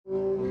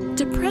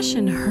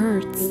Depression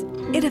hurts.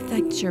 It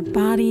affects your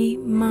body,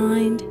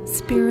 mind,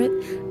 spirit,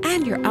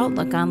 and your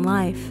outlook on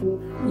life.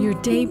 Your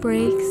day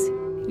breaks,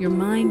 your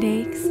mind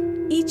aches.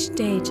 Each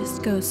day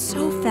just goes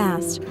so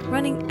fast,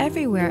 running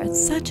everywhere at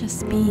such a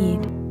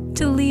speed.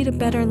 To lead a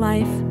better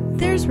life,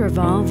 there's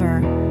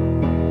Revolver.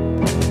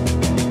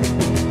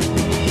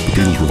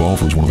 The Beatles'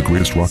 Revolver is one of the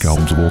greatest rock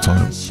albums of all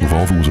time.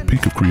 Revolver was a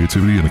peak of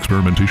creativity and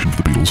experimentation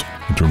for the Beatles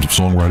in terms of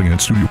songwriting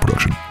and studio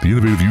production. The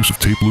innovative use of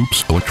tape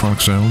loops, electronic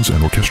sounds,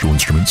 and orchestral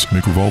instruments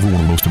make Revolver one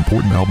of the most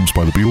important albums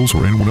by the Beatles,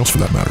 or anyone else for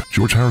that matter.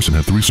 George Harrison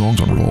had 3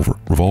 songs on Revolver.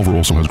 Revolver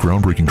also has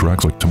groundbreaking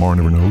tracks like Tomorrow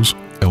Never Knows,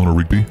 Eleanor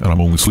Rigby, and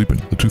I'm Only Sleeping.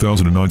 The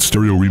 2009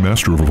 stereo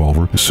remaster of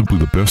Revolver is simply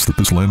the best that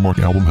this landmark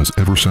album has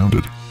ever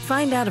sounded.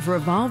 Find out if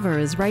Revolver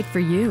is right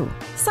for you.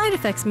 Side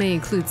effects may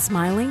include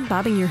smiling,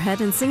 bobbing your head,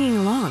 and singing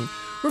along.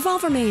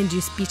 Revolver may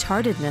induce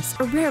beach-heartedness,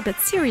 a rare but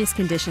serious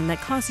condition that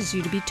causes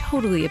you to be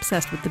totally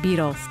obsessed with the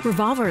Beatles.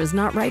 Revolver is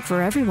not right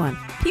for everyone.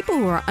 People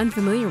who are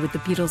unfamiliar with the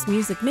Beatles'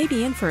 music may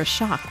be in for a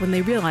shock when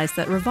they realize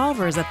that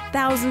Revolver is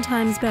 1,000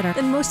 times better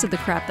than most of the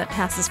crap that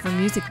passes for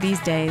music these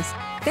days.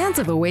 Fans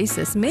of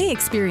Oasis may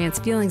experience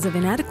feelings of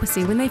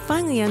inadequacy when they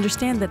finally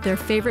understand that their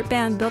favorite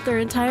band built their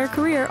entire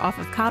career off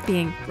of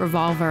copying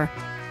Revolver.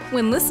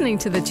 When listening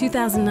to the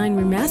 2009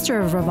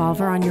 remaster of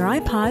Revolver on your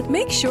iPod,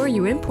 make sure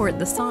you import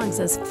the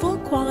songs as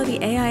full-quality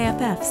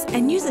AIFFs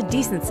and use a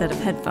decent set of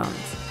headphones.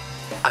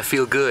 I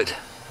feel good,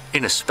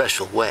 in a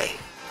special way.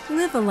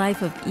 Live a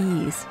life of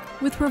ease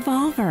with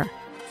Revolver.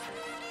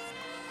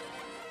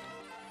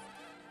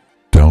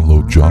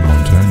 Download John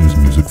Montagna's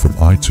music from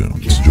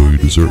iTunes. Enjoy Your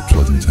Dessert,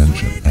 Pleasant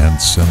Tension,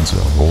 and Senza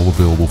are all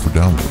available for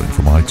downloading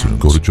from iTunes.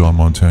 Go to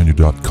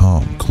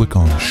johnmontagna.com, click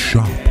on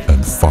Shop,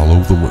 and follow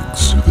the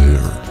links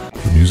there.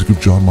 The music of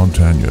John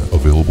Montagna,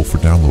 available for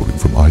downloading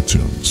from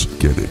iTunes.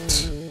 Get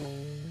it.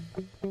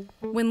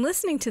 When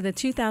listening to the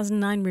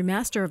 2009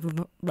 remaster of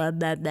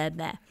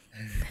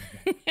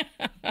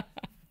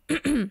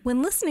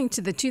When listening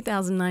to the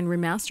 2009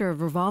 remaster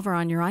of Revolver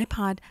on your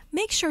iPod,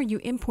 make sure you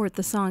import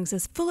the songs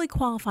as fully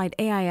qualified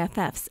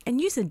AIFFs and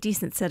use a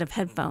decent set of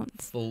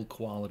headphones. Full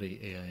quality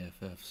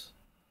AIFFs.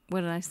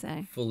 What did I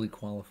say? Fully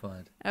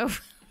qualified. Oh.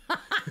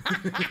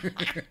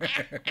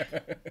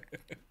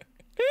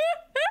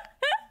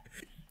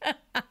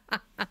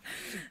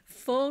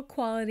 Full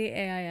quality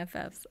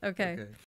AIFFs. Okay.